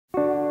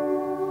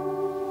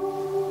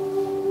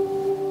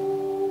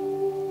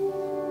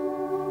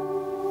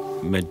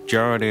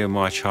Majority of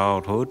my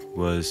childhood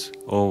was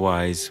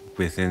always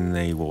within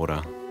the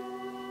water.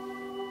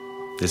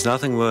 There's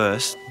nothing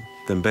worse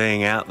than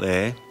being out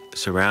there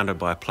surrounded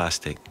by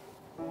plastic.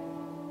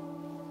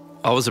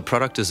 I was a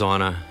product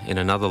designer in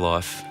another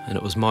life, and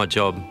it was my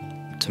job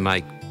to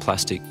make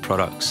plastic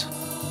products.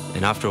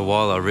 And after a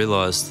while I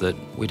realised that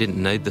we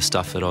didn't need the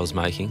stuff that I was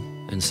making,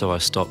 and so I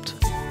stopped.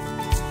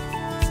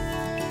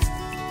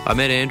 I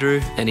met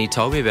Andrew and he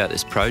told me about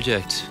this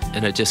project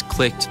and it just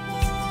clicked.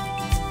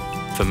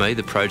 For me,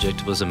 the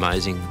project was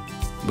amazing.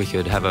 We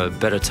could have a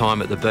better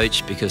time at the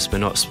beach because we're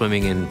not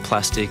swimming in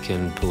plastic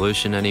and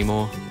pollution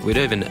anymore. We'd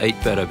even eat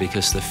better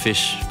because the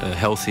fish are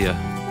healthier.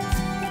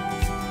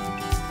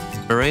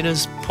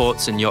 Marinas,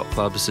 ports and yacht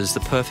clubs is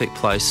the perfect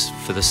place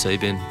for the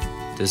Seabin.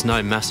 There's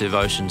no massive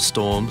ocean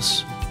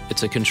storms.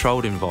 It's a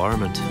controlled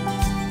environment.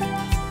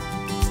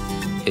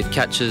 It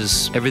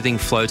catches everything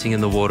floating in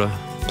the water: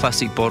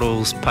 plastic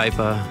bottles,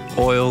 paper,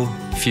 oil,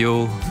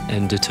 fuel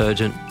and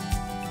detergent.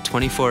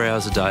 24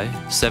 hours a day,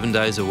 7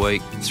 days a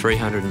week,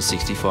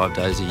 365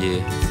 days a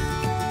year.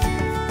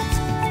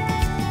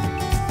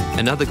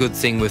 Another good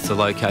thing with the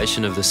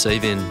location of the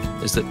Seabin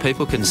is that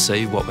people can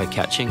see what we're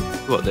catching,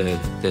 what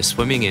they're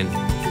swimming in.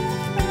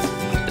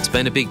 It's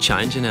been a big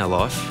change in our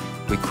life.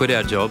 We quit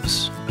our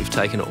jobs, we've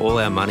taken all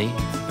our money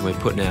and we're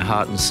putting our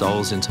heart and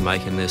souls into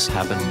making this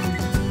happen.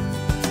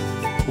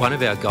 One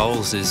of our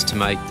goals is to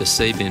make the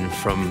Seabin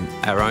from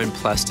our own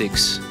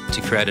plastics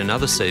to create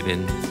another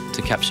Seabin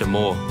to capture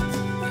more.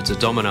 It's a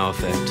domino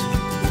effect.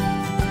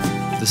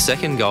 The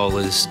second goal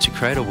is to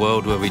create a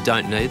world where we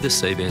don't need the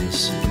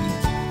Seabins.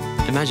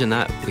 Imagine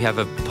that, we have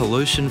a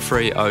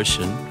pollution-free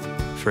ocean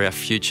for our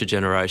future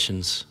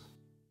generations.